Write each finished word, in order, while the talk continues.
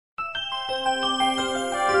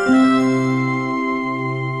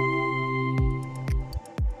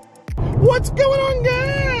What's going on,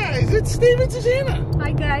 guys? It's Steve and Cantina.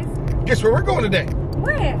 Hi, guys. Guess where we're going today?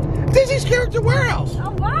 Where? Disney's Character Warehouse.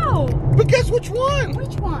 Oh, wow. But guess which one?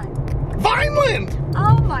 Which one? Vineland.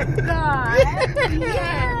 Oh, my God.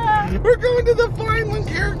 Yeah. We're going to the Vineland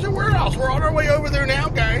Character Warehouse. We're on our way over there now,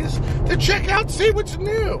 guys, to check out, see what's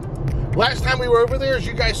new. Last time we were over there, as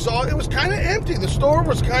you guys saw, it was kind of empty. The store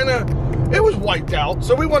was it was wiped out.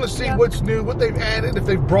 So we want to see what's new, what they've added, if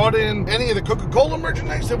they've brought in any of the Coca-Cola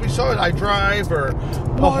merchandise that we saw at I Drive, or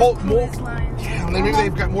more lines. Yeah, maybe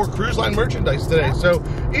they've got more cruise line merchandise today. Yeah. So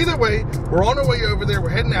either way, we're on our way over there. We're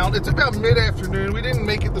heading out. It's about mid-afternoon. We didn't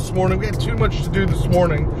make it this morning. We had too much to do this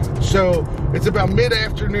morning. So it's about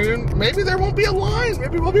mid-afternoon. Maybe there won't be a line.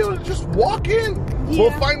 Maybe we'll be able to just walk in. Yeah.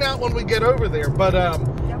 We'll find out when we get over there. But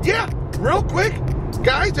yeah, real quick,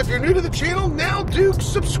 guys, if you're new to the channel, now do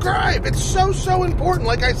subscribe. It's so important.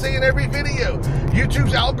 Like I say in every video,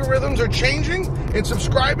 YouTube's algorithms are changing, and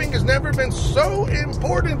subscribing has never been so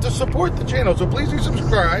important to support the channel. So please do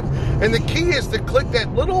subscribe. And the key is to click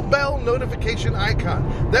that little bell notification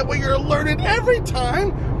icon. That way you're alerted every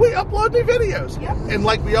time we upload new videos. Yep. And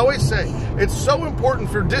like we always say, it's so important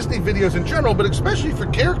for Disney videos in general, but especially for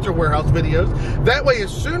Character Warehouse videos. That way,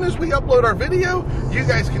 as soon as we upload our video, you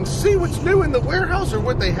guys can see what's new in the warehouse or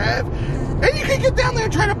what they have, and you can get down there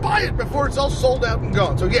and try to buy it before it's all sold out and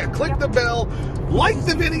gone. So yeah, click the bell, like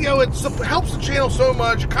the video. It helps the channel so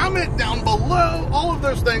much. Comment down below. All of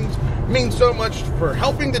those things mean so much for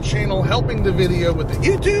helping the channel, helping the video with the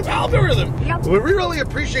YouTube algorithm. Yep. We really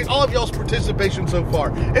appreciate all of y'all's participation so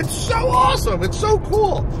far. It's so awesome. It's so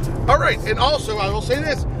cool. All right, and also I will say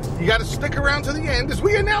this. You got to stick around to the end as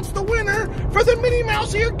we announce the winner for the Minnie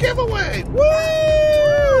Mouse ear giveaway.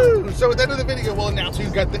 Woo! So at the end of the video, we'll announce who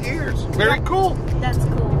got the ears. Very cool. That's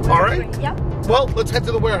cool. All right. Yep. Well, let's head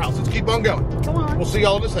to the warehouse. Let's keep on going. Come on. We'll see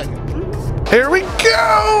y'all in a second. Here we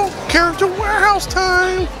go. Character Warehouse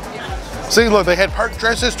time. See, look, they had park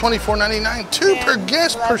dresses, $24.99, two per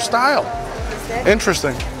guest per style.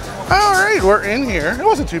 Interesting. All right, we're in here. It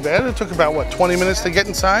wasn't too bad. It took about, what, 20 minutes to get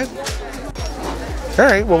inside? All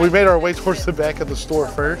right, well, we made our way towards the back of the store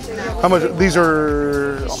first. How much? These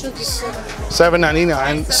are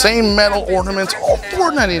 $7.99. Same metal ornaments, all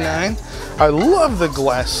 $4.99. I love the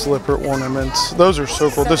glass slipper ornaments. Those are so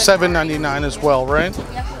cool. They're $7.99 as well, right?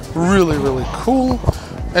 Really, really cool.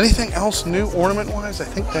 Anything else new ornament-wise? I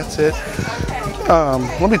think that's it.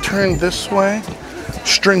 Let me turn this way.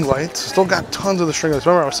 String lights. Still got tons of the string lights.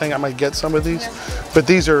 Remember I was saying I might get some of these? But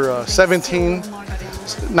these are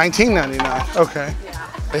 $19.99. Okay.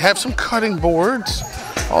 They have some cutting boards.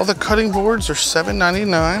 All the cutting boards are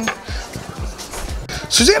 $7.99.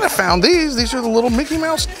 Susanna found these. These are the little Mickey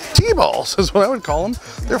Mouse T-balls, is what I would call them.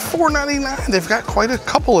 They're $4.99. They've got quite a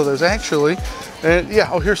couple of those, actually. And yeah,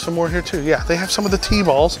 oh, here's some more here too. Yeah, they have some of the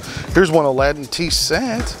T-balls. Here's one Aladdin tea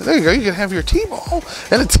set. There you go. You can have your T-ball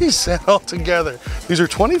and a tea set all together. These are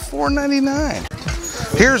 $24.99.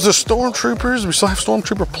 Here's the Stormtroopers. We still have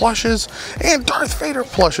Stormtrooper plushes and Darth Vader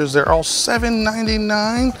plushes. They're all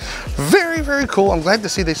 $7.99. Very, very cool. I'm glad to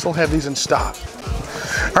see they still have these in stock.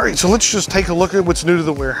 All right, so let's just take a look at what's new to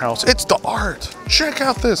the warehouse. It's the art. Check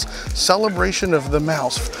out this Celebration of the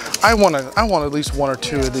Mouse. I want at least one or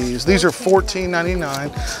two of these. These are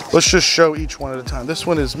 $14.99. Let's just show each one at a time. This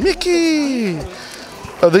one is Mickey.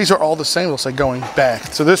 These are all the same, looks like, going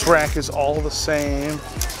back. So this rack is all the same.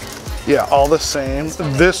 Yeah, all the same.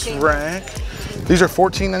 This rack, these are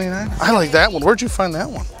 $14.99. I like that one. Where'd you find that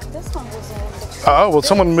one? This one was oh, well,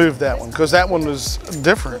 someone moved that one because that one was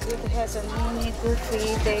different. It has a Minnie,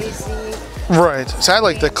 Goofy, Daisy. Right. So I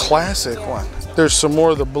like the classic one. There's some more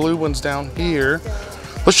of the blue ones down here.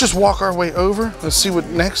 Let's just walk our way over and see what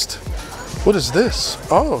next. What is this?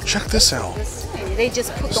 Oh, check this out. They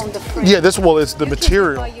just put on the frame. Yeah, this, well, it's the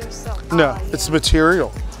material. No, Oh, it's the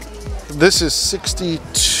material. This is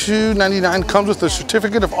 $62.99. Comes with a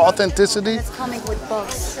certificate of authenticity. It's coming with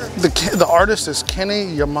bugs. The artist is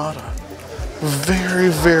Kenny Yamada. Very,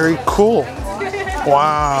 very cool.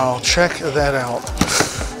 Wow, check that out.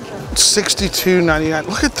 $62.99.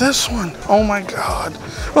 Look at this one. Oh my God.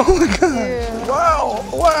 Oh my God. Yeah. Wow,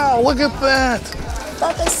 wow, look at that.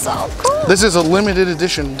 That is so cool. This is a limited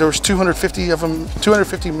edition. There was 250 of them,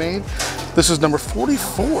 250 made. This is number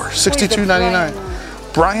 44, $62.99.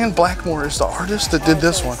 Brian Blackmore is the artist that did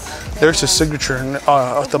this one. There's his signature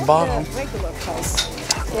at the bottom.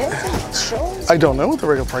 I don't know what the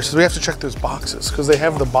regular price is. We have to check those boxes because they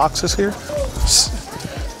have the boxes here.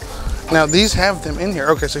 Now these have them in here.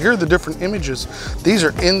 Okay, so here are the different images. These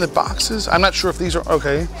are in the boxes. I'm not sure if these are,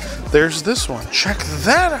 okay. There's this one. Check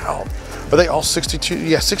that out. Are they all 62?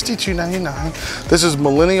 Yeah, $62.99. This is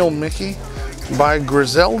Millennial Mickey by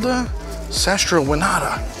Griselda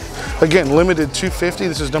Sastrawinata. Again, limited 250.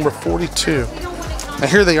 This is number 42. And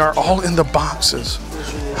here they are all in the boxes.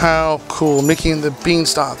 How cool. Mickey and the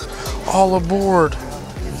Beanstalk all aboard.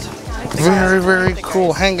 Very, very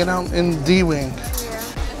cool. Hanging out in D-Wing.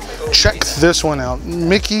 Check this one out.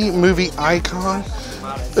 Mickey Movie Icon.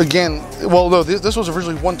 Again, well, no, this was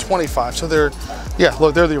originally $125. So they're, yeah,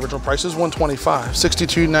 look, they're the original prices, $125.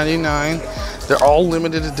 $62.99. They're all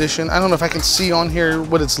limited edition. I don't know if I can see on here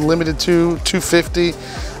what it's limited to.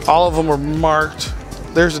 $250. All of them are marked.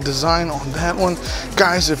 There's a design on that one.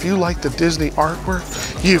 Guys, if you like the Disney artwork,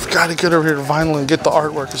 you've got to get over here to Vineland and get the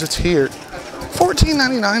artwork because it's here.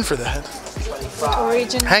 $14.99 for that.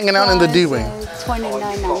 Hanging out in the D-Wing.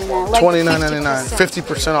 $29.99. $29.99.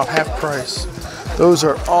 50% off, half price. Those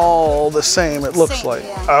are all the same, it looks like.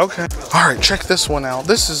 Yeah. Okay. All right, check this one out.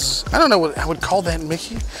 This is, I don't know what I would call that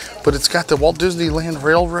Mickey, but it's got the Walt Disneyland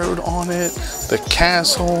Railroad on it, the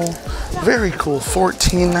castle. Very cool,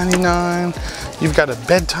 $14.99. You've got a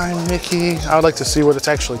bedtime Mickey. I would like to see what it's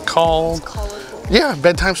actually called. Yeah,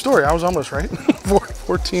 bedtime story. I was almost right.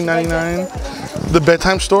 $14.99. The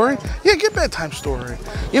bedtime story? Yeah, get bedtime story.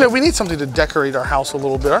 You know, we need something to decorate our house a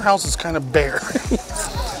little bit. Our house is kind of bare.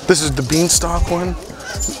 This is the Beanstalk one.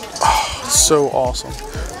 Oh, so awesome.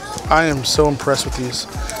 I am so impressed with these.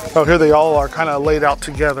 Oh, here they all are kind of laid out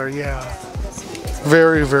together. Yeah.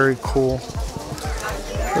 Very, very cool.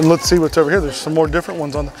 And let's see what's over here. There's some more different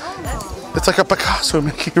ones on the... It's like a Picasso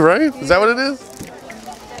Mickey, right? Is that what it is?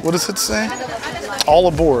 What does it say? All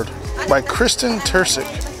Aboard by Kristen Tersick.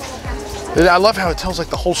 I love how it tells like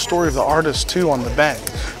the whole story of the artist too on the back.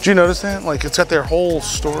 Did you notice that? Like it's got their whole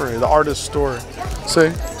story, the artist's story.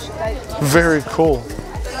 See? Very cool.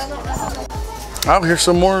 Oh, here's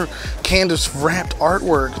some more canvas wrapped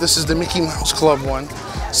artwork. This is the Mickey Mouse Club one.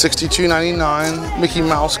 $62.99. Mickey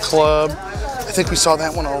Mouse Club. I think we saw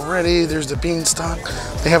that one already. There's the Beanstalk.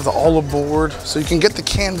 They have the All Aboard. So you can get the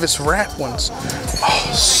canvas wrap ones.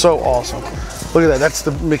 Oh, so awesome. Look at that. That's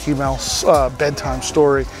the Mickey Mouse bedtime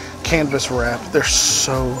story canvas wrap. They're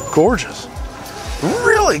so gorgeous.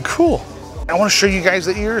 Really cool. I want to show you guys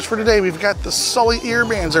the ears for today. We've got the Sully ear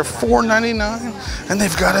bands. They're $4.99 and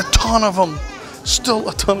they've got a ton of them. Still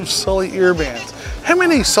a ton of Sully ear bands. How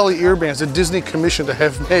many Sully ear bands did Disney commission to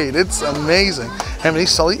have made? It's amazing how many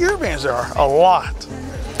Sully ear bands there are. A lot.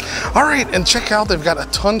 All right, and check out, they've got a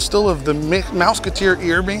ton still of the Mouseketeer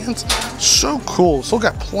ear bands. So cool. Still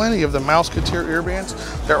got plenty of the Mouseketeer ear bands.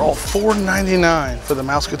 They're all $4.99 for the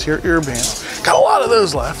Mouseketeer ear bands. Got a lot of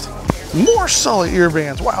those left. More Sully ear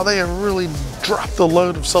bands. Wow, they have really dropped the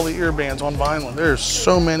load of Sully ear bands on Vineland. There's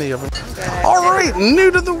so many of them. All right,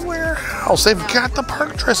 new to the warehouse. They've got the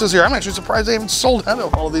park dresses here. I'm actually surprised they haven't sold out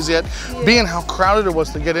of all of these yet, being how crowded it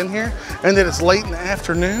was to get in here and that it's late in the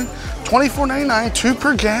afternoon. $24.99, 2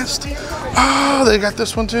 per guest. Oh, they got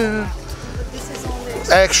this one too.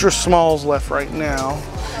 Extra smalls left right now.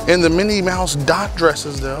 And the Minnie Mouse dot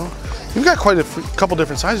dresses though. You've got quite a couple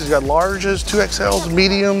different sizes. You got larges, 2XLs,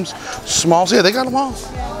 mediums, smalls. Yeah, they got them all.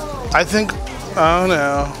 I think, oh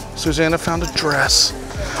no, Susanna found a dress.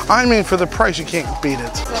 I mean, for the price, you can't beat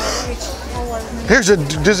it. Here's a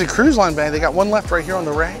Disney Cruise Line bag. They got one left right here on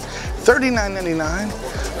the rack.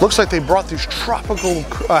 $39.99. Looks like they brought these tropical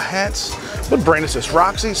hats. What brand is this?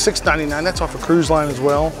 Roxy, $6.99. That's off a Cruise Line as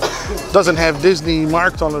well. Doesn't have Disney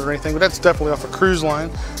marked on it or anything, but that's definitely off a Cruise Line.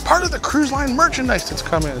 Part of the Cruise Line merchandise that's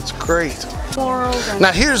come in. It's great.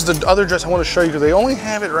 Now here's the other dress I want to show you because they only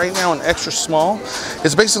have it right now in extra small.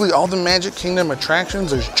 It's basically all the Magic Kingdom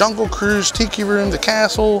attractions. There's Jungle Cruise, Tiki Room, the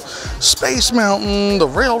Castle, Space Mountain, the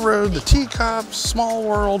Railroad, the Teacups, Small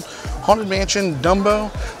World, Haunted Mansion,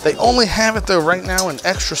 Dumbo. They only have it though right now in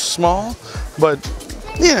extra small, but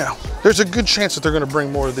you know, there's a good chance that they're going to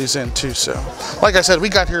bring more of these in too. So like I said, we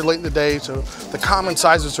got here late in the day, so the common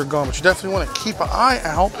sizes are gone, but you definitely want to keep an eye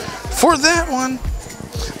out for that one.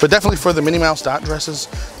 But definitely for the Minnie Mouse dot dresses,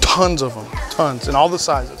 tons of them, tons, in all the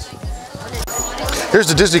sizes. Here's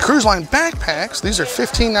the Disney Cruise Line backpacks. These are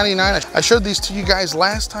 $15.99. I showed these to you guys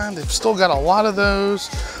last time. They've still got a lot of those.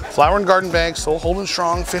 Flower and garden bags, still holding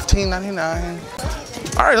strong,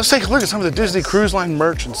 $15.99. All right, let's take a look at some of the Disney Cruise Line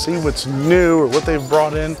merch and see what's new or what they've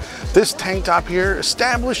brought in. This tank top here,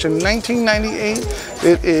 established in 1998.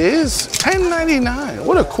 It is $10.99.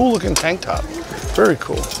 What a cool looking tank top. Very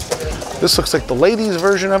cool. This looks like the ladies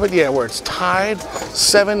version of it. Yeah, where it's tied,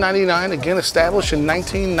 $7.99. Again, established in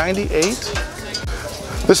 1998.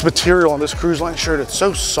 This material on this Cruise Line shirt, it's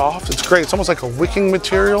so soft. It's great. It's almost like a wicking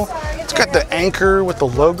material. It's got the anchor with the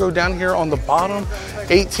logo down here on the bottom.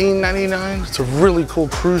 $18.99. It's a really cool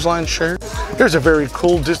cruise line shirt. Here's a very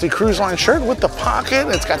cool Disney Cruise Line shirt with the pocket.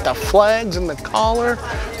 It's got the flags and the collar.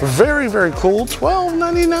 Very, very cool.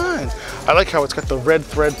 $12.99. I like how it's got the red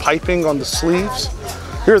thread piping on the sleeves.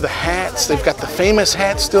 Here are the hats. They've got the famous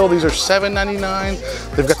hats still. These are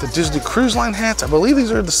 $7.99. They've got the Disney Cruise Line hats. I believe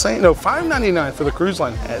these are the same. No, $5.99 for the cruise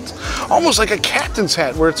line hats. Almost like a captain's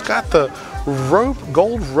hat where it's got the rope,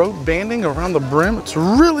 gold rope banding around the brim. It's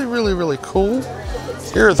really, really, really cool.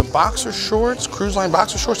 Here are the boxer shorts, cruise line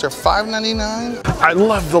boxer shorts. They're $5.99. I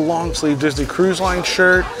love the long sleeve Disney Cruise Line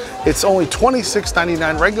shirt. It's only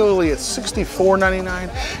 $26.99. Regularly it's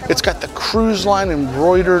 $64.99. It's got the cruise line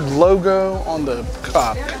embroidered logo on the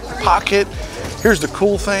pocket. Here's the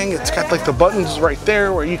cool thing. It's got like the buttons right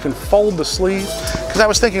there where you can fold the sleeve. Because I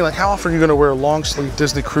was thinking, like, how often are you going to wear a long sleeve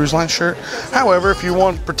Disney Cruise Line shirt? However, if you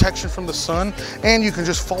want protection from the sun, and you can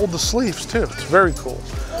just fold the sleeves too. It's very cool.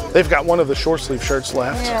 They've got one of the short sleeve shirts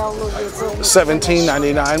left,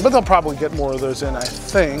 $17.99, but they'll probably get more of those in, I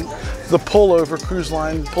think. The pullover cruise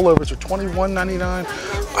line pullovers are $21.99.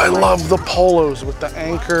 I love the polos with the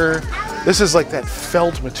anchor. This is like that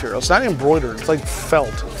felt material. It's not embroidered, it's like felt.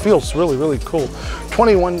 It feels really, really cool.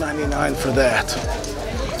 $21.99 for that.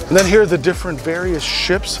 And then here are the different various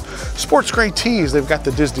ships. Sports gray tees. They've got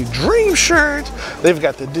the Disney Dream shirt. They've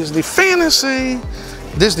got the Disney Fantasy.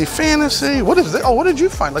 What is that? Oh, what did you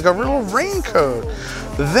find? Like a little raincoat.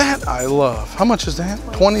 That I love. How much is that?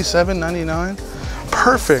 $27.99.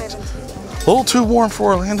 Perfect. A little too warm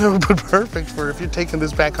for Orlando, but perfect for if you're taking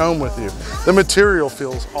this back home with you. The material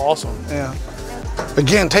feels awesome. Yeah.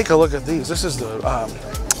 Again, take a look at these. This is the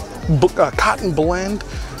cotton blend.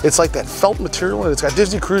 It's like that felt material, and it's got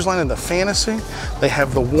Disney Cruise Line and the Fantasy. They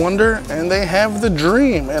have the Wonder, and they have the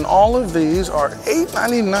Dream, and all of these are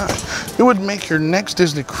 $8.99. It would make your next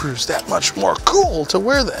Disney cruise that much more cool to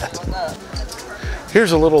wear that.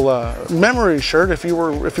 Here's a little memory shirt. If you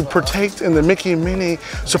partaked in the Mickey and Minnie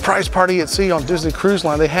surprise party at sea on Disney Cruise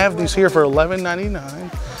Line, they have these here for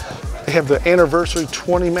 $11.99. They have the anniversary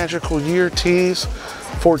 20 magical year tees,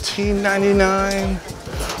 $14.99.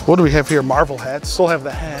 What do we have here? Marvel hats. Still have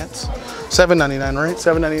the hats. $7.99, right?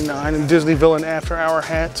 $7.99. And Disney Villain After Hour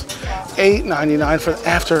hats. $8.99 for the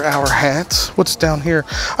After Hour hats. What's down here?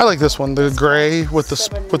 I like this one, the gray with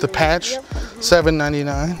the patch.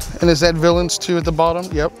 $7.99. And is that Villains too at the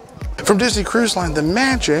bottom? Yep. From Disney Cruise Line, the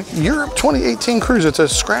Magic Europe 2018 Cruise. It's a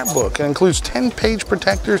scrapbook. It includes 10-page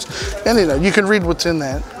protectors. And you can read what's in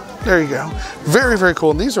that. There you go. Very, very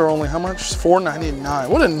cool. And these are only how much? $4.99.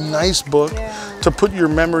 What a nice book to put your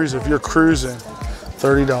memories of your cruise in.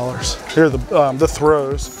 $30. Here are the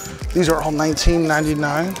throws. These are all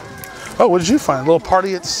 $19.99. Oh, what did you find? A little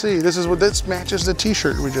Party at Sea. This matches the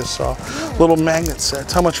t-shirt we just saw. Little magnet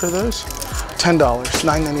sets. How much are those? $10.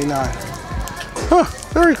 $9.99. Huh,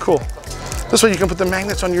 very cool. This way you can put the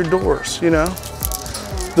magnets on your doors, you know?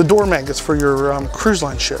 The door magnets for your cruise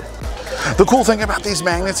line ship. The cool thing about these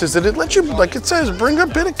magnets is that it lets you, like it says, bring a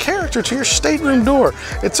bit of character to your stateroom door.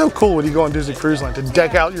 It's so cool when you go on Disney Cruise Line to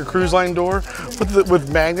deck out your cruise line door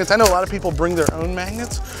with magnets. I know a lot of people bring their own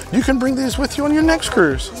magnets. You can bring these with you on your next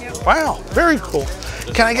cruise. Wow, very cool.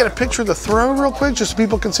 Can I get a picture of the throw real quick just so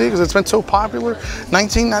people can see it because it's been so popular?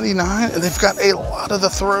 $19.99, and they've got a lot of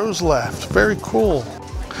the throws left. Very cool.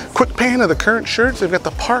 Quick pan of the current shirts. They've got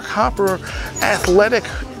the Park Hopper Athletic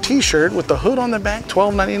t-shirt with the hood on the back,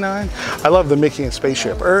 $12.99. I love the Mickey and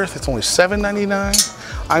Spaceship Earth. It's only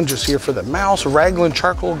 $7.99. I'm just here for the Mouse Raglan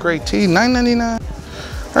Charcoal Gray tee, $9.99.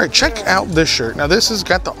 All right, check out this shirt. Now this has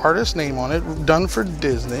got the artist name on it, done for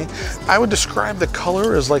Disney. I would describe the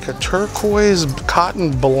color as like a turquoise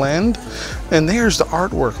cotton blend. And there's the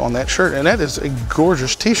artwork on that shirt. And that is a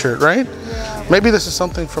gorgeous t-shirt, right? Yeah. Maybe this is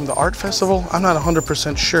something from the art festival. I'm not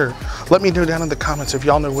 100% sure. Let me know down in the comments if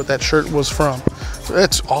y'all know what that shirt was from.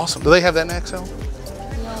 It's awesome. Do they have that in XL?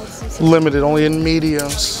 No, it's limited, only in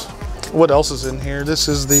mediums. What else is in here? This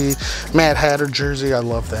is the Mad Hatter jersey. I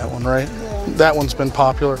love that one, right? Yeah. That one's been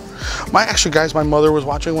popular. Actually, guys, my mother was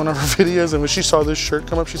watching one of her videos, and when she saw this shirt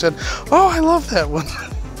come up, she said, "Oh, I love that one."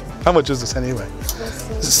 How much is this anyway?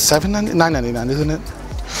 Is it $9.99, isn't it?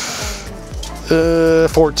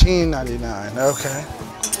 $14.99. Okay.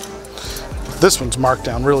 This one's marked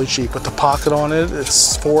down really cheap with the pocket on it.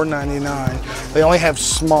 It's $4.99. They only have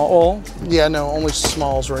small. Yeah, no, only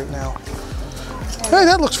smalls right now. Hey,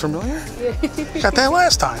 that looks familiar. Got that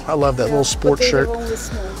last time. I love that little sports shirt.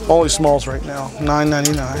 Only smalls right now.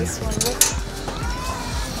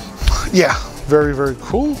 $9.99. Yeah, very, very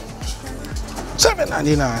cool.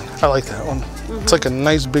 $7.99. I like that one. It's like a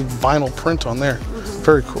nice big vinyl print on there.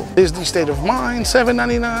 Very cool. Disney State of Mind,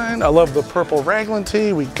 $7.99. I love the purple Raglan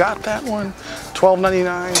tee. We got that one.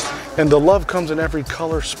 $12.99. And the Love Comes in Every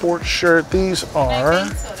Color sports shirt. These are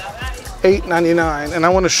 $8.99. And I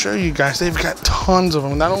want to show you guys, they've got tons of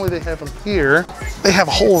them. Not only do they have them here, they have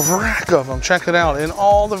a whole rack of them. Check it out, in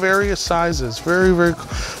all the various sizes. Very, very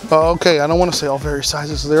cool. Okay, I don't want to say all various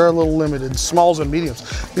sizes. They're a little limited, smalls and mediums.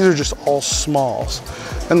 These are just all smalls.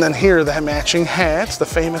 And then here, the matching hats, the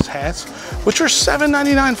famous hats, which are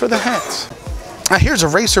 $7.99 for the hats. Now here's a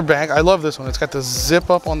racer bag. I love this one. It's got the zip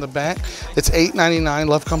up on the back. It's $8.99.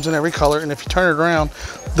 Love Comes in Every Color. And if you turn it around,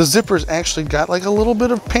 the zipper's actually got like a little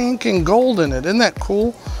bit of pink and gold in it. Isn't that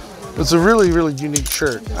cool? It's a really, really unique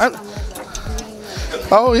shirt.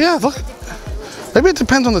 Oh yeah, look. Maybe it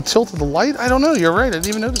depends on the tilt of the light. I don't know. You're right. I didn't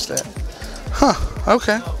even notice that. Huh.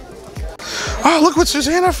 Okay. Oh, look what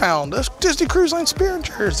Susanna found. A Disney Cruise Line Spirit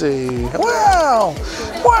jersey. Wow.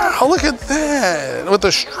 Wow, look at that. With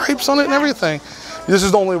the stripes on it and everything. This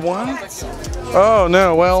is the only one? Oh,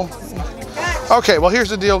 no, well. Okay, well, here's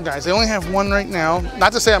the deal, guys. They only have one right now.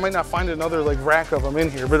 Not to say I might not find another like rack of them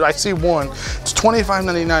in here, but I see one. It's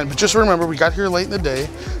 $25.99. But just remember, we got here late in the day.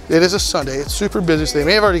 It is a Sunday. It's super busy, so they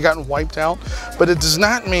may have already gotten wiped out, but it does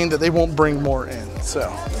not mean that they won't bring more in.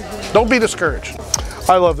 So don't be discouraged.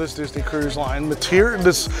 I love this Disney Cruise Line material.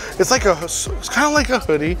 It's kind of like a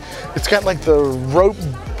hoodie. It's got like the rope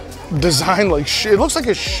design, like it looks like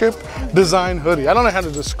a ship design hoodie. I don't know how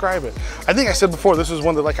to describe it. I think I said before, this is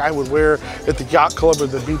one that like I would wear at the yacht club or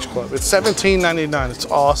the beach club. It's $17.99. It's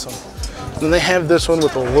awesome. And then they have this one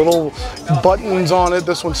with the little buttons on it.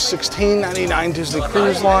 This one's $16.99 Disney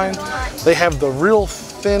Cruise Line. They have the real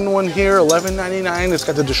thin one here, $11.99. It's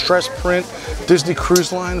got the distress print Disney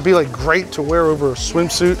Cruise Line. It'd be like great to wear over a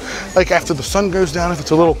swimsuit. Like after the sun goes down, if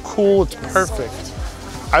it's a little cool, it's perfect.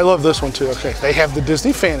 I love this one too. Okay, they have the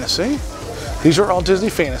Disney Fantasy. These are all Disney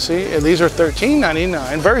Fantasy, and these are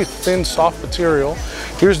 $13.99. Very thin, soft material.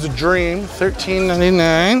 Here's the Dream,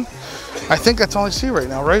 $13.99. I think that's all I see right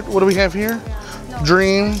now, right? What do we have here?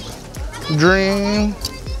 Dream.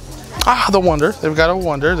 Ah, the Wonder. They've got a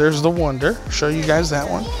Wonder. There's the Wonder. Show you guys that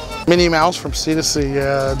one. Minnie Mouse from Sea to Sea,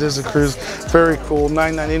 Disney Cruise. Very cool,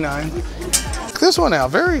 $9.99. Check this one out,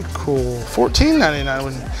 very cool,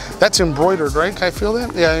 $14.99. That's embroidered, right? Can I feel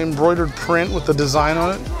that? Yeah, embroidered print with the design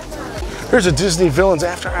on it. Here's a Disney Villains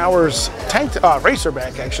After Hours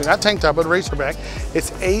racerback, actually. Not tank top, but racerback.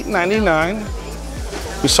 It's $8.99.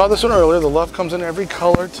 We saw this one earlier. The Love Comes in Every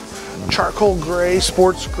Color. Charcoal gray,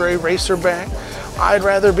 sports gray, racerback. I'd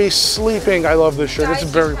rather be sleeping. I love this shirt. It's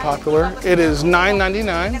very popular. It is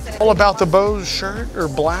 $9.99. All About the Bows shirt or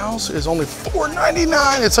blouse is only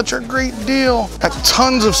 $4.99. It's such a great deal. Got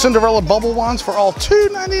tons of Cinderella bubble wands for all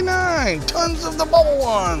 $2.99. Tons of the bubble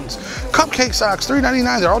wands. Cupcake socks,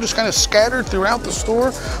 $3.99. They're all just kind of scattered throughout the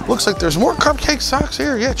store. Looks like there's more cupcake socks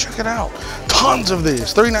here. Yeah, check it out. Tons of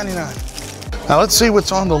these, $3.99. Now let's see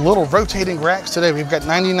what's on the little rotating racks today. We've got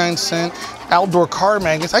 99-cent outdoor car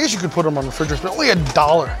magnets. I guess you could put them on refrigerators, but only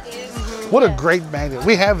 $1. What a great magnet.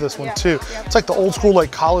 We have this one too. It's like the old school,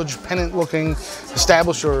 like college pennant looking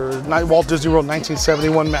established or Walt Disney World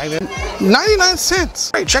 1971 magnet. 99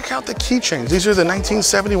 cents. Hey, check out the keychains. These are the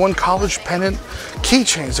 1971 college pennant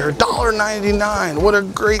keychains. They're $1.99. What a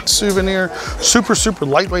great souvenir. Super, super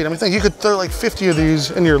lightweight. I mean, think you could throw like 50 of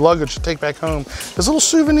these in your luggage to take back home. There's little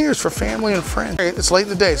souvenirs for family and friends. It's late in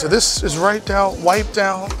the day, so this is wiped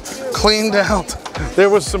out, cleaned out. There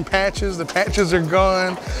was some patches. The patches are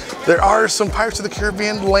gone. There are some Pirates of the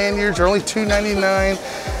Caribbean lanyards. They're only $2.99.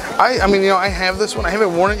 I mean, you know, I have this one. I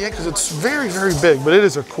haven't worn it yet because it's very, very big, but it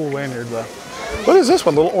is a cool lanyard though. What is this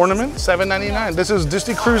one? Little ornament, $7.99. This is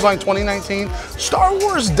Disney Cruise Line 2019 Star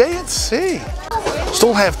Wars Day at Sea.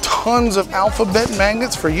 Still have tons of alphabet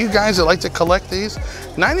magnets for you guys that like to collect these.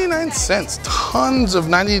 99 cents, tons of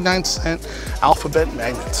 99-cent alphabet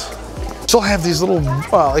magnets. Still have these little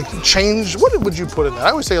like change, what would you put in that?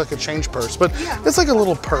 I always say like a change purse, but it's like a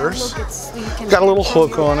little purse. Got a little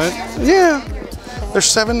hook on it. Yeah, they're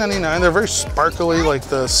 $7.99. They're very sparkly, like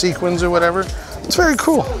the sequins or whatever. It's very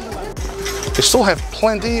cool. They still have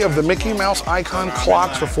plenty of the Mickey Mouse icon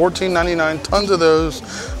clocks for $14.99. Tons of those.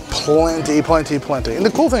 Plenty. And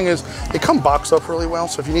the cool thing is they come boxed up really well,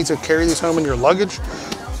 so if you need to carry these home in your luggage,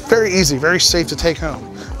 very easy, very safe to take home.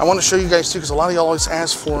 I want to show you guys too, because a lot of y'all always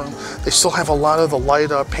ask for them. They still have a lot of the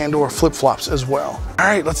light up Pandora flip-flops as well. All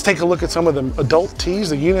right, let's take a look at some of the adult tees,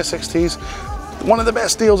 the unisex tees. One of the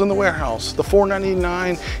best deals in the warehouse, the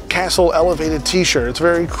 $4.99 Castle Elevated t-shirt. It's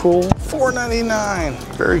very cool, $4.99,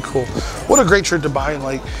 very cool. What a great shirt to buy, and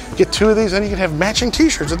like get two of these and you can have matching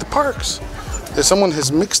t-shirts at the parks. Someone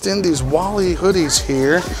has mixed in these Wally hoodies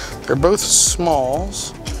here. They're both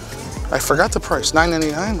smalls. I forgot the price,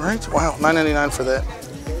 $9.99, right? Wow, $9.99 for that.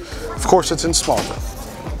 Of course, it's in Smallville.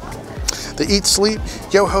 The Eat, Sleep,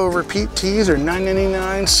 Yo-Ho Repeat tees are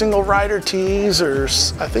 $9.99. Single rider tees are,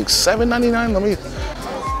 I think,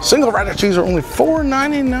 $7.99. Single rider tees are only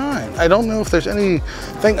 $4.99. I don't know if there's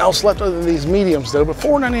anything else left other than these mediums though, but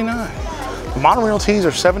 $4.99. Monorail tees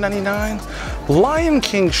are $7.99. Lion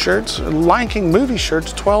King shirts, Lion King movie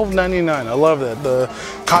shirts, $12.99. I love that. The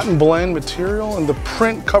cotton blend material and the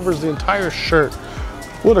print covers the entire shirt.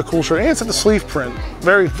 What a cool shirt. And it's at the sleeve print.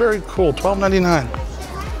 Very, very cool. $12.99.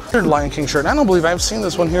 Lion King shirt. I don't believe I've seen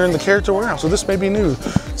this one here in the character warehouse, so this may be new.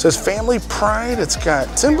 It says Family Pride. It's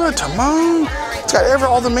got Simba, Timon. It's got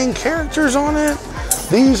all the main characters on it.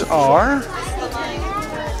 These are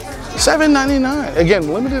 $7.99.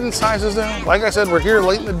 Again, limited in sizes though. Like I said, we're here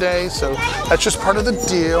late in the day, so that's just part of the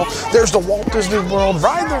deal. There's the Walt Disney World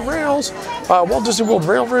Ride the Rails, Walt Disney World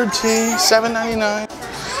Railroad tee, $7.99.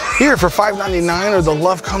 Here for $5.99 are the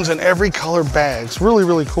Love Comes in Every Color bags. Really,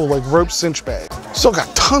 really cool, like rope cinch bag. Still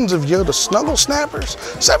got tons of Yoda Snuggle Snappers.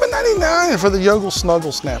 $7.99 for the Yoda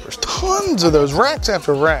Snuggle Snappers. Tons of those, racks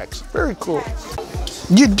after racks. Very cool.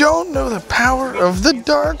 You don't know the power of the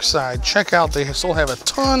dark side. Check out, they still have a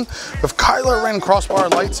ton of Kylo Ren crossbar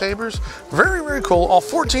lightsabers. Very, very cool, all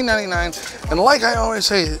 $14.99. And like I always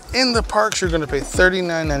say, in the parks, you're gonna pay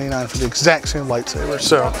 $39.99 for the exact same lightsaber.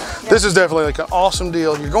 So this is definitely like an awesome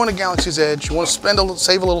deal. You're going to Galaxy's Edge, you wanna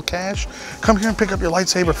save a little cash, come here and pick up your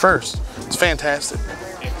lightsaber first. It's fantastic.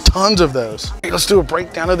 Tons of those. Let's do a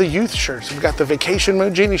breakdown of the youth shirts. We've got the Vacation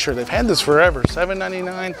Mode Genie shirt. They've had this forever,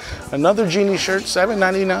 $7.99. Another Genie shirt,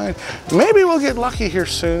 $7.99. Maybe we'll get lucky here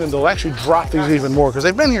soon and they'll actually drop these even more because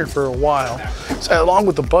they've been here for a while. So, along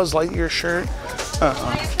with the Buzz Lightyear shirt,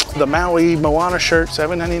 the Maui Moana shirt,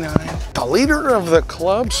 $7.99. The Leader of the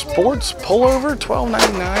Club Sports Pullover,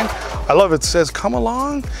 $12.99. I love it. It says, come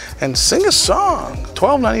along and sing a song,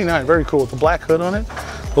 $12.99. Very cool with the black hood on it.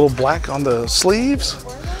 A little black on the sleeves.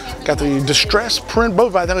 Got the distress print,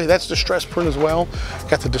 both by the way, that's distress print as well.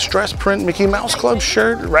 Got the distress print Mickey Mouse Club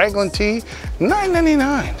shirt, raglan tee,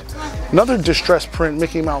 $9.99. Another distress print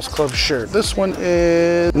Mickey Mouse Club shirt. This one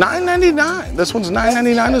is $9.99. This one's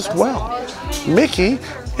 $9.99 as well. Mickey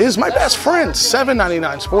is my best friend,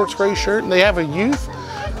 $7.99 sports gray shirt. And they have a youth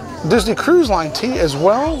Disney Cruise Line tee as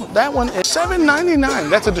well. That one is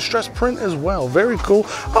 $7.99. That's a distress print as well. Very cool.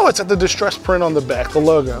 Oh, it's at the distress print on the back, the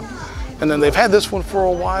logo. And then they've had this one for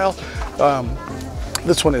a while.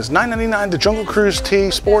 This one is $9.99, the Jungle Cruise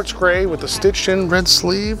tee, sports gray with the stitched in red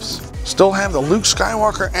sleeves. Still have the Luke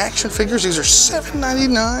Skywalker action figures. These are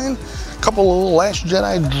 $7.99. A couple of little Last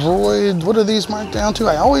Jedi droid. What are these marked down to?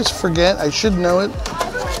 I always forget, I should know it.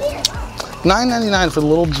 $9.99 for the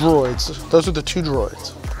little droids. Those are the two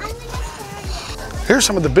droids. Here's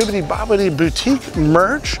some of the Bibbidi Bobbidi Boutique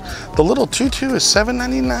merch. The little tutu is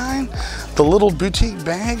 $7.99. The little boutique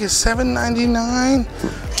bag is $7.99.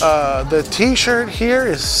 The t-shirt here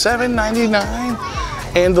is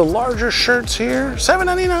 $7.99. And the larger shirts here,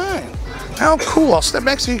 $7.99. How cool. I'll step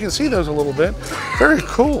back so you can see those a little bit. Very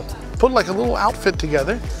cool. Put like a little outfit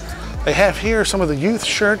together. They have here some of the youth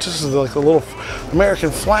shirts. This is like a little American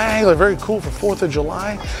flag. They're very cool for 4th of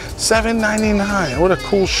July. $7.99. What a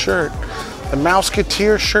cool shirt. The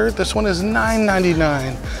Mouseketeer shirt, this one is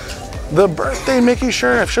 $9.99. The birthday Mickey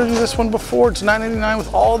shirt, I've showed you this one before. It's $9.99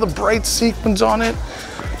 with all the bright sequins on it.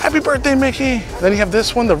 Happy birthday, Mickey. Then you have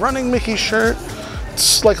this one, the Running Mickey shirt.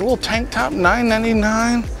 It's like a little tank top,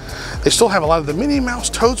 $9.99. They still have a lot of the Minnie Mouse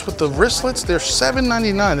totes with the wristlets. They're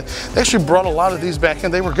 $7.99. They actually brought a lot of these back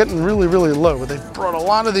in. They were getting really, really low, but they brought a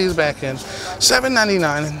lot of these back in.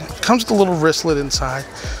 $7.99, and it comes with a little wristlet inside.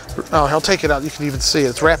 Oh, I'll take it out. You can even see it.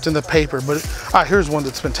 It's wrapped in the paper, but here's one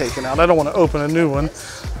that's been taken out. I don't want to open a new one.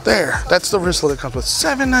 There, that's the wristlet it comes with.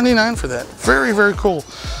 $7.99 for that. Very, very cool.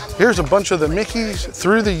 Here's a bunch of the Mickeys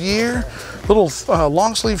through the year. Little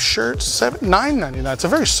long sleeve shirts, $9.99. It's a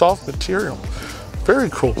very soft material. Very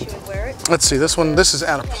cool. Let's see, this one, this is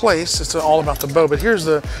out of place. It's all about the bow, but here's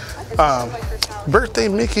the birthday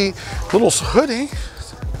Mickey little hoodie.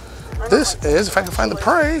 This is, if I can find the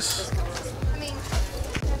price,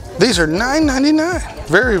 these are $9.99.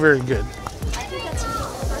 Very, very good.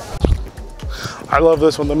 I love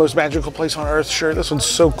this one, the Most Magical Place on Earth shirt. This one's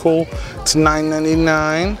so cool. It's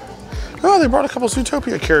 $9.99. Oh, they brought a couple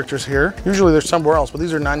Zootopia characters here. Usually they're somewhere else, but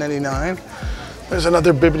these are $9.99. There's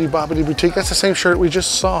another Bibbidi Bobbidi Boutique. That's the same shirt we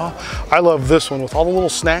just saw. I love this one with all the little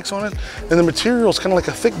snacks on it. And the material is kind of like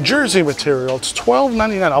a thick jersey material. It's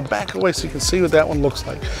 $12.99. I'll back away so you can see what that one looks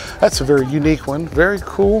like. That's a very unique one. Very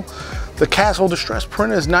cool. The Castle Distress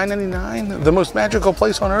print is $9.99. The Most Magical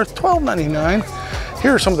Place on Earth, $12.99.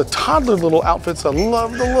 Here are some of the toddler little outfits. I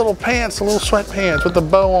love the little pants, the little sweatpants with the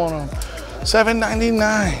bow on them.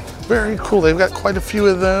 $7.99. Very cool. They've got quite a few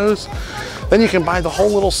of those. Then you can buy the whole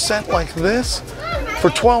little set like this for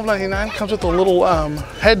 $12.99. Comes with a little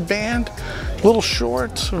headband, little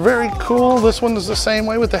shorts. Very cool. This one is the same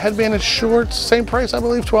way with the headband and shorts. Same price, I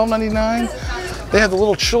believe, $12.99. They have the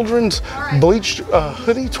little children's bleached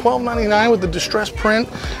hoodie, $12.99 with the distress print.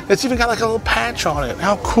 It's even got like a little patch on it.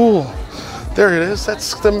 How cool. There it is.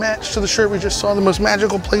 That's the match to the shirt we just saw. The most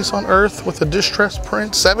magical place on earth with the distress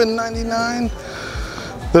print, $7.99.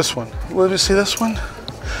 This one. Let me see this one.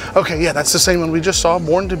 Okay, yeah, that's the same one we just saw,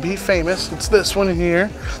 Born to Be Famous. It's this one here.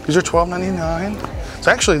 These are $12.99.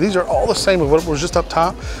 So actually, these are all the same of what was just up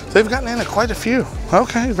top. They've gotten in quite a few.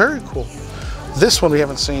 Okay, very cool. This one we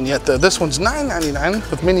haven't seen yet. This one's $9.99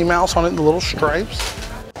 with Minnie Mouse on it and the little stripes.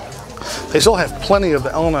 They still have plenty of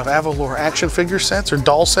the Ellen of Avalor action figure sets or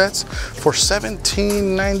doll sets for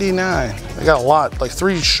 $17.99. They got a lot, like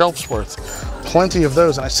 3 shelves worth. Plenty of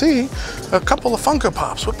those. And I see a couple of Funko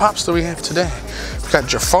Pops. What Pops do we have today? We've got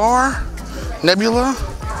Jafar, Nebula.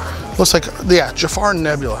 Looks like, yeah, Jafar and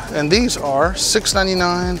Nebula. And these are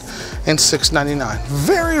 $6.99 and $6.99.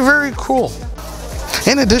 Very, very cool.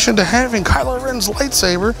 In addition to having Kylo Ren's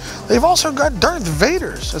lightsaber, they've also got Darth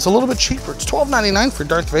Vader's. It's a little bit cheaper. It's $12.99 for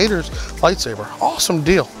Darth Vader's lightsaber. Awesome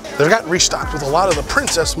deal. They've got restocked with a lot of the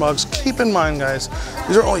princess mugs. Keep in mind, guys,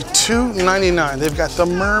 these are only $2.99. They've got the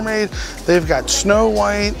mermaid, they've got Snow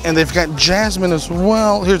White, and they've got Jasmine as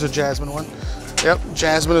well. Here's a Jasmine one. Yep,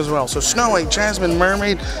 Jasmine as well. So Snow White, Jasmine,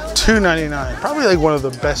 Mermaid, $2.99. Probably like one of the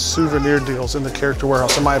best souvenir deals in the Character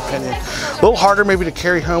Warehouse, in my opinion. A little harder maybe to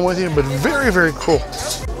carry home with you, but very, very cool.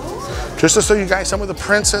 Just to show you guys some of the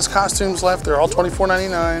princess costumes left, they're all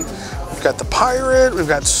 $24.99. We've got the Pirate, we've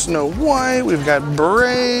got Snow White, we've got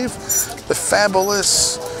Brave, the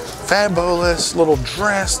fabulous little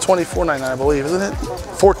dress, $24.99 I believe, isn't it?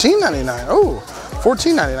 $14.99. Oh,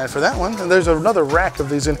 $14.99 for that one. And there's another rack of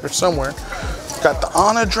these in here somewhere. Got the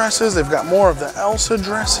Anna dresses. They've got more of the Elsa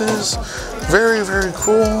dresses. Very, very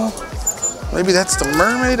cool. Maybe that's the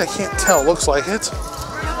mermaid. I can't tell. Looks like it.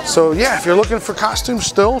 So yeah, if you're looking for costumes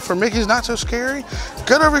still for Mickey's Not So Scary,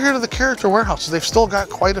 get over here to the Character Warehouse. They've still got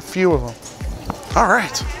quite a few of them. All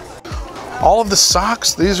right. All of the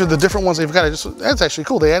socks, these are the different ones they've got. That's actually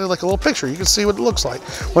cool. They added like a little picture. You can see what it looks like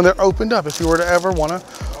when they're opened up if you were to ever want to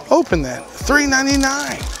open that.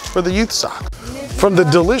 $3.99 for the youth sock. From the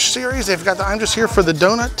Delish series, they've got the I'm Just Here for the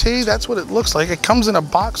Donut Tea. That's what it looks like. It comes in a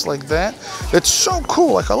box like that. It's so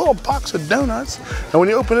cool, like a little box of donuts. And when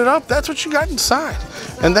you open it up, that's what you got inside.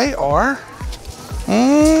 And they are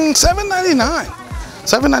 $7.99.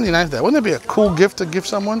 $7.99 for that. Wouldn't that be a cool gift to give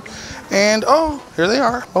someone? And oh, here they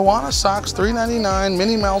are. Moana socks, $3.99.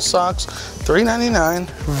 Minnie Mouse socks, $3.99.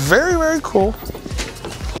 Very, very cool.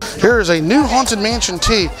 Here is a new Haunted Mansion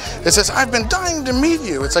tee. It says, I've been dying to meet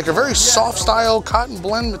you. It's like a very soft style cotton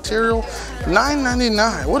blend material,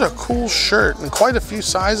 $9.99. What a cool shirt, and quite a few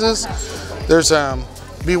sizes. There's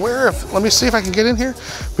beware of, let me see if I can get in here.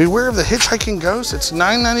 Beware of the Hitchhiking Ghost. It's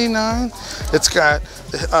 $9.99. It's got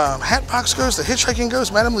the Hatbox Ghost, the Hitchhiking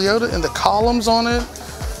Ghost, Madame Leota, and the columns on it.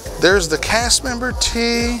 There's the cast member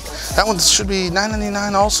tee. That one should be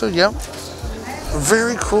 $9.99 also. Yep.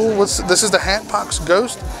 Very cool. This is the Hatbox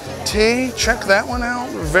Ghost tee. Check that one out.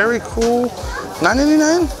 Very cool.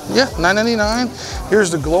 $9.99? Yeah, $9.99.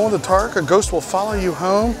 Here's the glow in the dark. A ghost will follow you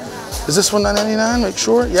home. Is this one $9.99? Make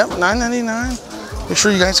sure. Yep, $9.99. Make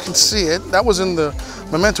sure you guys can see it. That was in the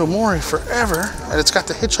Memento Mori forever, and it's got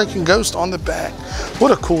the Hitchhiking Ghost on the back.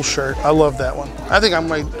 What a cool shirt. I love that one. I think I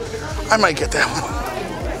might get that one.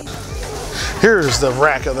 Here's the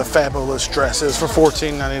rack of the fabulous dresses for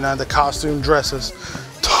 $14.99. The costume dresses.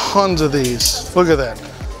 Tons of these. Look at that.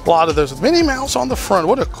 A lot of those with Minnie Mouse on the front.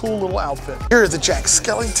 What a cool little outfit. Here are the Jack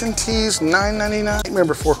Skellington tees, $9.99.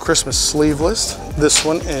 Remember, for Christmas sleeveless. This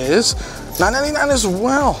one is $9.99 as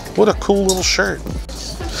well. What a cool little shirt.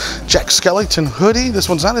 Jack Skellington hoodie. This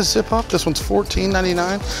one's not a zip up. This one's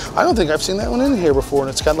 $14.99. I don't think I've seen that one in here before. And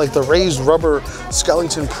it's got like the raised rubber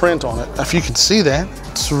Skellington print on it. If you can see that,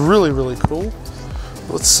 it's really, really cool.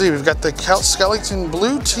 Let's see, we've got the Skellington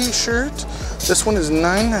blue t-shirt. This one is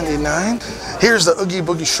 $9.99. Here's the Oogie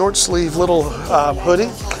Boogie short sleeve little hoodie,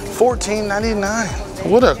 $14.99.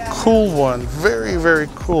 What a cool one. Very, very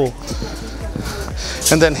cool.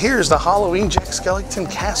 And then here's the Halloween Jack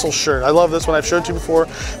Skellington Castle shirt. I love this one. I've showed you before.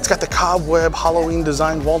 It's got the cobweb Halloween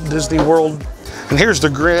designed Walt Disney World. And here's the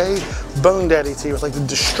gray Bone Daddy tee with like the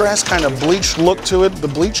distressed kind of bleached look to it, the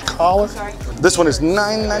bleached collar. This one is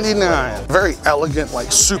 $9.99. Very elegant,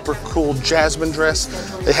 like super cool Jasmine dress.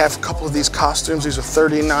 They have a couple of these costumes. These are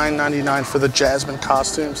 $39.99 for the Jasmine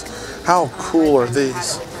costumes. How cool are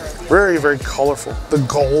these? Very, very colorful. The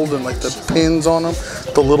gold and like the pins on them,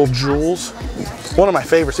 the little jewels. One of my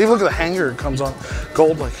favorites. Even look at the hanger it comes on.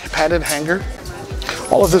 Gold, like padded hanger.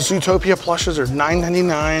 All of the Zootopia plushes are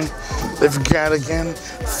 $9.99. They've got, again,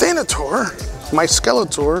 Thanator, my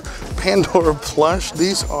Skeletor, Pandora plush.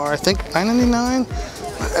 These are, I think, $9.99.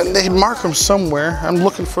 And they mark them somewhere. I'm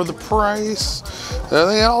looking for the price.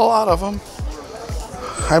 They got a lot of them.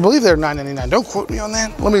 I believe they're $9.99. Don't quote me on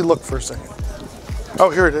that. Let me look for a second. Oh,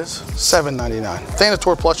 here it is, $7.99.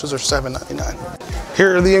 Thanator plushes are $7.99.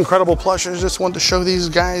 Here are the incredible plushes. Just wanted to show these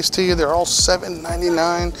guys to you. They're all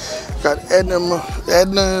 $7.99. You've got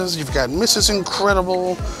Edna's, you've got Mrs.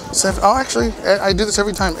 Incredible. Oh, actually, I do this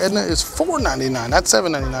every time. Edna is $4.99, not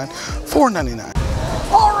 $7.99,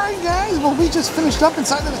 $4.99. All right, guys, well, we just finished up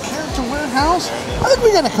inside of the character warehouse. I think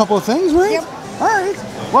we got a couple of things, right? Yep. All right,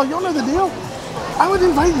 well, y'all know the deal. I would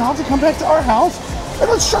invite y'all to come back to our house and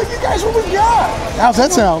let's show you guys what we got. How's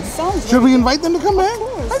that sound? Should we invite them to come back?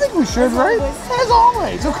 I think we should, right? As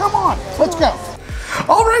always. So come on, let's go.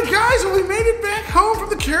 All right, guys, well, we made it back home from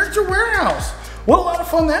the character warehouse. What a lot of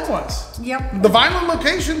fun that was. Yep. The Vineland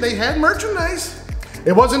location, they had merchandise.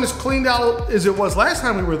 It wasn't as cleaned out as it was last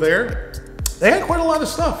time we were there. They had quite a lot of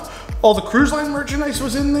stuff. All the cruise line merchandise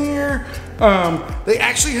was in there. They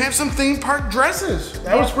actually have some theme park dresses.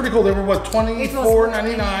 That was pretty cool. They were what,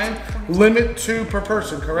 $24.99, limit 2 per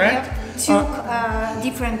person, correct? Yep. 2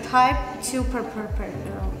 different type, 2 per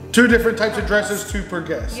 2 different types of dresses, 2 per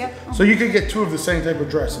guest. Yep. So you could get 2 of the same type of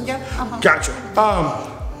dresses. Yep. Gotcha.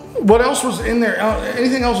 What else was in there?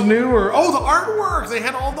 Anything else new? Or oh, the artwork. They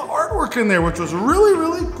had all the artwork in there, which was really,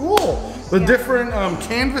 really cool. The different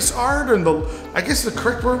canvas art and I guess the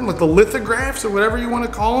correct word, like the lithographs or whatever you want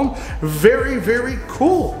to call them. Very, very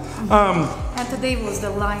cool. And today the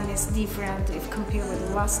line is different if compared with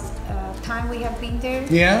the last time we have been there.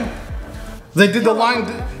 Yeah. They did the line.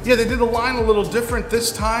 Yeah, they did the line a little different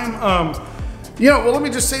this time. Well, let me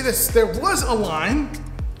just say this. There was a line.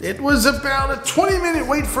 It was about a 20-minute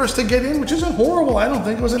wait for us to get in, which isn't horrible, I don't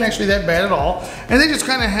think. It wasn't actually that bad at all. And they just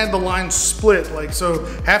kind of had the line split. Like, so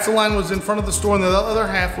half the line was in front of the store and the other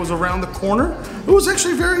half was around the corner. It was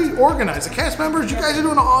actually very organized. The cast members, you guys are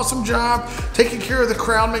doing an awesome job taking care of the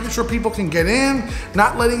crowd, making sure people can get in,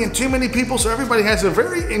 not letting in too many people so everybody has a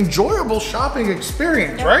very enjoyable shopping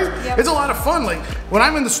experience, right? Yep. It's a lot of fun. Like, when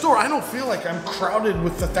I'm in the store, I don't feel like I'm crowded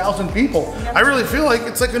with 1,000 people. Yep. I really feel like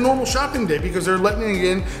it's like a normal shopping day because they're letting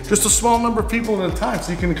in just a small number of people at a time so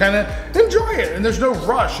you can kind of enjoy it and there's no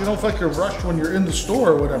rush. You don't feel like you're rushed when you're in the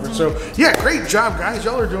store or whatever. So yeah, great job, guys.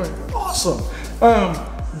 Y'all are doing awesome. I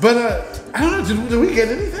don't know, did we get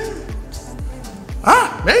anything?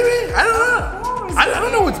 Maybe, I don't know. I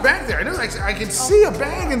don't know what's back there. I know I can see a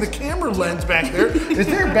bag in the camera lens back there. Is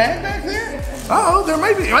there a bag back there? Oh, there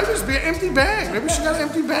might be. It might just be an empty bag. Maybe she got an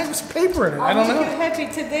empty bag with some paper in it. I don't know. You're happy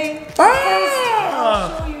today.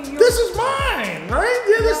 This is mine, right?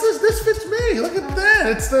 Yeah, this fits me. Look at that.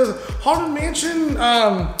 It's the Haunted Mansion.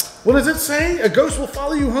 What does it say? A ghost will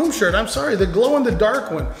follow you home shirt. I'm sorry, the glow in the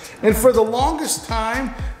dark one. And for the longest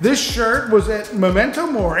time, this shirt was at Memento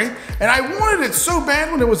Mori, and I wanted it so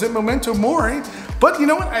bad when it was at Memento Mori. But you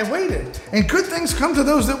know what? I waited. And good things come to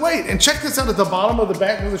those that wait. And check this out at the bottom of the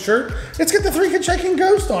back of the shirt. It's got the 3 Hitchhiking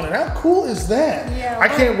Ghost on it. How cool is that? Yeah, I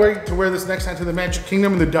can't wait to wear this next time to the Magic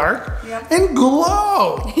Kingdom in the dark. Yep. And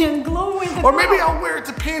glow. And glow with the Or maybe I'll wear it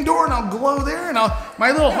to Pandora and I'll glow there. And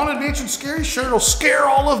my little Haunted Mansion scary shirt will scare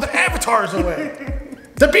all of the avatars away.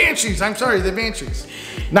 The Banshees. I'm sorry, the Banshees.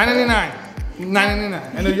 $9.99.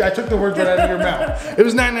 $9.99. I know I took the words right out of your mouth. It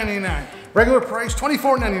was $9.99. Regular price,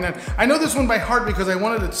 $24.99. I know this one by heart because I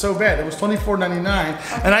wanted it so bad. It was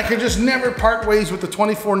 $24.99, and I could just never part ways with the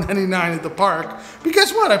 $24.99 at the park. But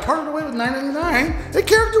guess what? I parted away with $9.99 at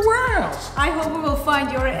Character Warehouse. I hope we will find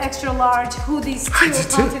your extra large hoodies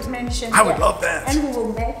too, Haunted Mansion. I would love that. And we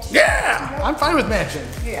will match. Yeah, I'm fine with matching.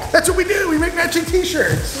 Yeah. That's what we do. We make matching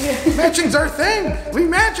t-shirts. Yeah. Matching's our thing. We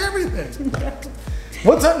match everything.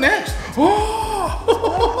 What's up next?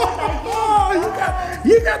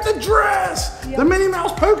 You got the dress, the Minnie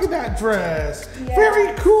Mouse polka dot dress. Yeah.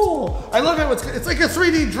 Very cool. I love how it's like a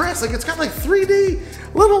 3D dress. Like it's got like 3D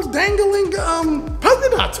little dangling polka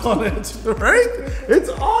dots on it, right? It's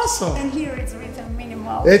awesome. And here it's written Minnie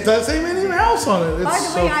Mouse. It does say Minnie Mouse on it. It's By the way,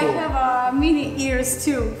 so cool. I have Minnie ears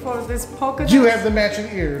too for this polka dot. You have the matching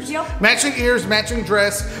ears. Yep. Matching ears, matching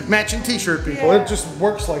dress, matching t-shirt, people. Yeah. It just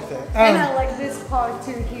works like that. And I like this part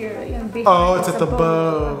too here in big. Oh, it's at the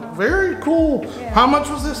bow. Very cool. Yeah. How much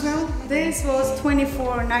was this now? This was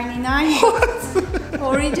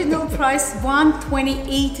 $24.99. Original price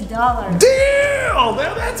 $128. Deal!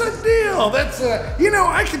 That's a deal. That's you know,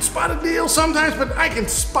 I can spot a deal sometimes, but I can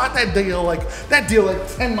spot that deal like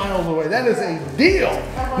 10 miles away. That is a deal.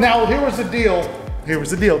 Now here was the deal. Here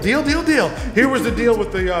was the deal. Deal. Here was the deal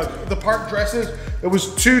with the park dresses. It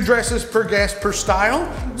was 2 dresses per guest per style.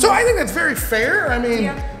 So I think that's very fair. I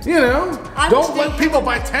mean, you know, don't let people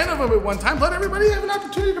buy 10 of them at one time. Let everybody have an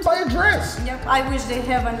opportunity to buy a dress. Yep, I wish they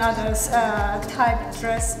have another type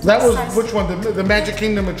dress. That was which one? The Magic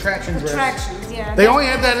Kingdom attraction dress. Attractions, yeah. They only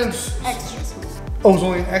had that in extra small. Oh, it was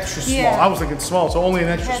only an extra small. Yeah. I was thinking small, so only an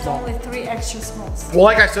extra small. Only 3 extra smalls. Well,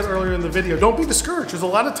 like I said earlier in the video, don't be discouraged. There's a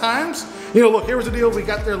lot of times, you know, look, here was the deal. We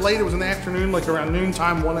got there late. It was in the afternoon, like around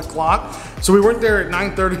noontime, 1 o'clock. So we weren't there at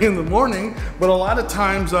 9:30 in the morning, but a lot of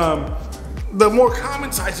times, the more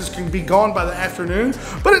common sizes can be gone by the afternoon,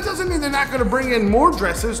 but it doesn't mean they're not going to bring in more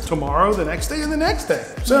dresses tomorrow, the next day, and the next day.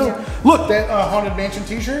 So, look, that Haunted Mansion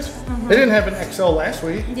t-shirts, they didn't have an XL last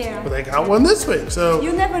week, but they got one this week. So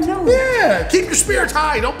you never know. Yeah, keep your spirits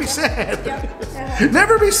high. Don't be sad.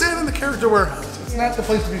 Never be sad in the character warehouse. It's not the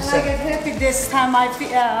place to be sad. I get happy this time. I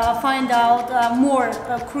find out more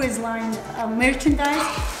cruise line merchandise.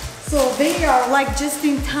 So they are like just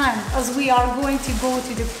in time as we are going to go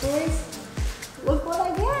to the place. Look what I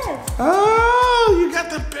get. Oh, you got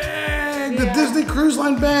the bag, the Disney Cruise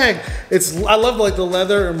Line bag. I love like the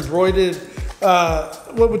leather embroidered,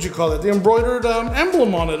 what would you call it? The embroidered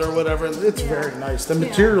emblem on it or whatever. It's very nice. The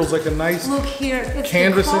material's like a nice look here, it's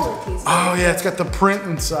canvas. Oh yeah, it's got the print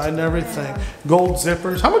inside and everything. Gold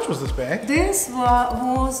zippers. How much was this bag? This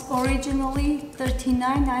was originally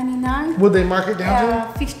 $39.99. Would they mark it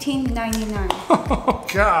down to $15.99. Oh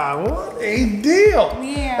God, what a deal!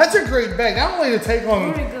 Yeah, that's a great bag. Not only to take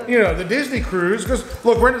on, you know, the Disney cruise, because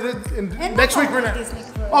look, next week we're not.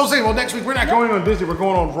 I was saying, well, next week we're not going on Disney. We're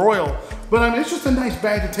going on Royal. But I mean, it's just a nice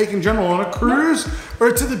bag to take in general on a cruise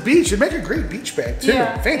or to the beach. It'd make a great beach bag too.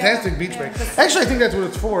 Fantastic beach bag. Actually, I think that's what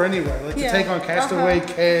it's for anyway. Like to take on Castaway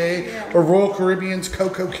Cay or Royal Caribbean's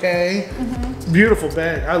Coco Cay. Beautiful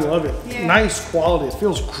bag. I love it. Nice quality. It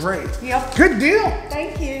feels great. Good deal.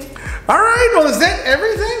 Thank you. All right. Well, is that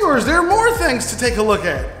everything, or is there more things to take a look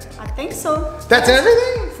at? I think so. That's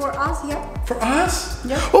everything? For us, For us?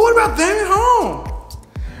 Yep. Well, what about them at home?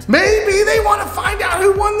 Maybe they want to find out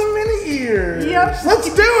who won the Minnie ears. Let's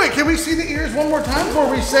do it. Can we see the ears one more time before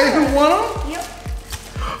we say who won them?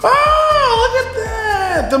 Oh, look at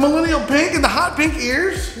that. The millennial pink and the hot pink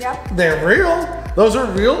ears. They're real. Those are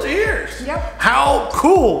real ears. How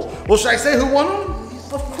cool. Well, should I say who won them?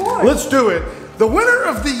 Of course. Let's do it. The winner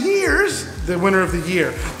of the ears, the winner of the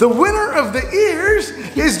year, the winner of the ears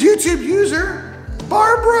is YouTube user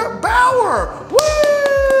Barbara Bauer. Woo!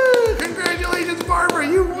 Congratulations, Barbara.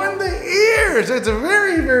 You won the ears. It's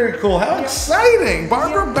very, very cool. How exciting.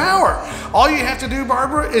 Barbara Bauer. All you have to do,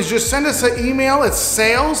 Barbara, is just send us an email. It's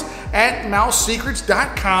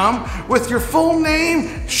sales@mousesecrets.com with your full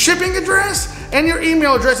name, shipping address, and your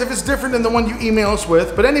email address if it's different than the one you email us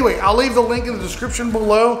with. But anyway, I'll leave the link in the description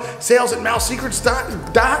below,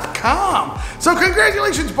 sales@mousesecrets.com. So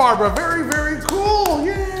congratulations, Barbara. Very, very cool.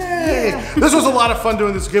 Yay. This was a lot of fun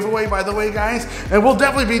doing this giveaway, by the way, guys. And we'll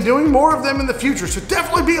definitely be doing more of them in the future. So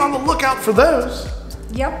definitely be on the lookout for those.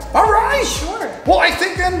 All right. Sure. Well, I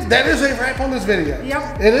think then that is a wrap on this video.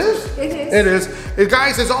 It is? It is. It is.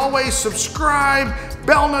 Guys, as always, subscribe,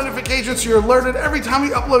 bell notifications so you're alerted every time we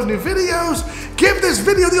upload new videos. Give this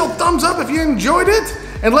video the old thumbs up if you enjoyed it.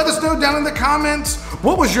 And let us know down in the comments,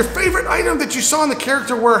 what was your favorite item that you saw in the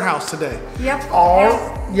character warehouse today? Go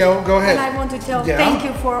ahead. And I want to tell thank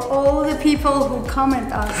you for all the people who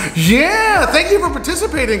comment us. Thank you for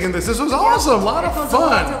participating in this. This was awesome. A lot of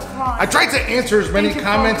fun. I tried to answer as many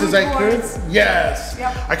comments as I could.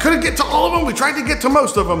 I couldn't get to all of them. We tried to get to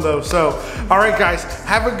most of them though. So, all right guys,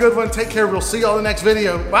 have a good one. Take care. We'll see you all in the next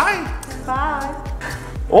video. Bye. Bye.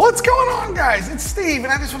 What's going on, guys? It's Steve,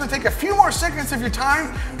 and I just want to take a few more seconds of your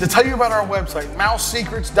time to tell you about our website,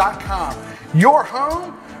 mousesecrets.com. Your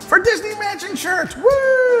home for Disney matching shirts.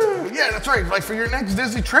 Woo! Yeah, that's right. Like for your next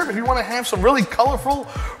Disney trip, if you want to have some really colorful,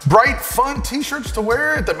 bright, fun t-shirts to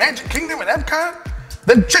wear at the Magic Kingdom at Epcot,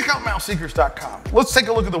 then check out mousesecrets.com. Let's take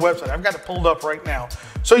a look at the website. I've got it pulled up right now.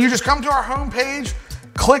 So you just come to our homepage,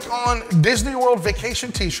 click on Disney World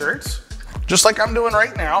Vacation t-shirts, just like I'm doing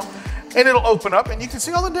right now. And it'll open up and you can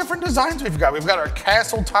see all the different designs we've got. We've got our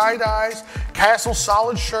Castle tie-dyes, Castle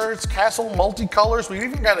solid shirts, Castle multicolors. We've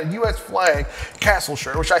even got a US flag Castle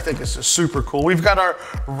shirt, which I think is just super cool. We've got our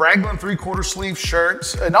Raglan 3/4 sleeve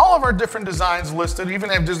shirts and all of our different designs listed. We even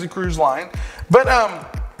have Disney Cruise Line. But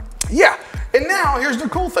yeah, And now here's the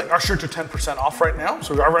cool thing. Our shirts are 10% off right now,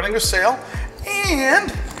 so we are running a sale.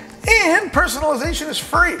 And personalization is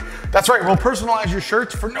free. That's right, we'll personalize your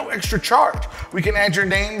shirts for no extra charge. We can add your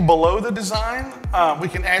name below the design. We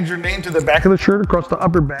can add your name to the back of the shirt across the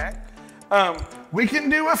upper back. We can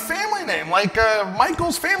do a family name like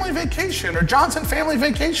Michael's Family Vacation or Johnson Family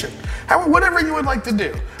Vacation. Whatever you would like to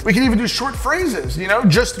do. We can even do short phrases, you know,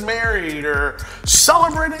 just married or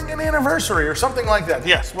celebrating an anniversary or something like that.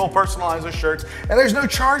 Yes, we'll personalize the shirts and there's no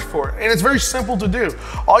charge for it. And it's very simple to do.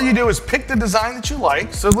 All you do is pick the design that you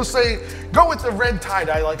like. So let's say, go with the red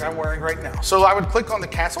tie-dye like I'm wearing right now. So I would click on the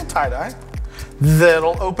Castle tie-dye.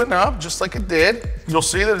 That'll open up just like it did. You'll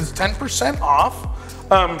see that it's 10% off.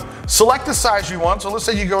 Select the size you want. So let's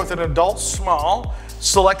say you go with an adult small,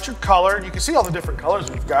 select your color. You can see all the different colors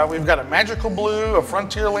we've got. We've got a magical blue, a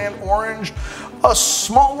Frontierland orange, a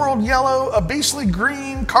small world yellow, a beastly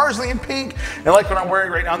green, Carsland pink, and like what I'm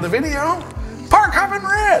wearing right now in the video, park hopping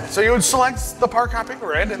red. So you would select the park hopping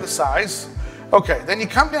red and the size. Okay, then you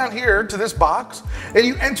come down here to this box and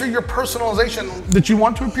you enter your personalization that you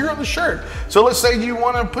want to appear on the shirt. So let's say you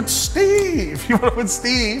want to put Steve. You want to put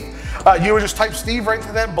Steve. You would just type Steve right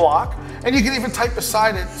into that block. And you can even type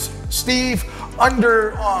beside it, Steve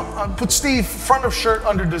under, put Steve front of shirt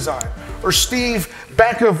under design. Or Steve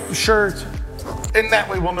back of shirt. And that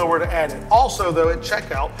way we'll know where to add it. Also though, at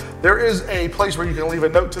checkout, there is a place where you can leave a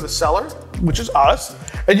note to the seller, which is us.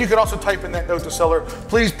 And you can also type in that note to seller,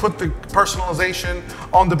 please put the personalization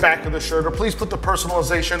on the back of the shirt, or please put the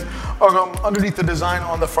personalization underneath the design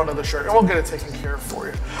on the front of the shirt, and we'll get it taken care of for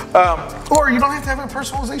you. Or you don't have to have a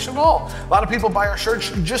personalization at all. A lot of people buy our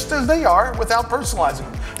shirts just as they are without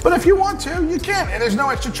personalizing them. But if you want to, you can, and there's no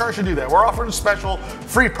extra charge to do that. We're offering a special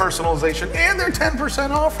free personalization, and they're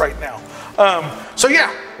 10% off right now. So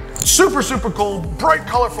yeah, super, super cool, bright,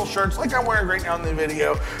 colorful shirts like I'm wearing right now in the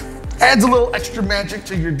video. Adds a little extra magic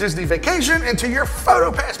to your Disney vacation and to your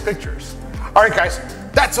PhotoPass pictures. All right, guys,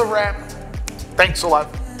 that's a wrap. Thanks a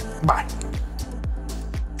lot. Bye.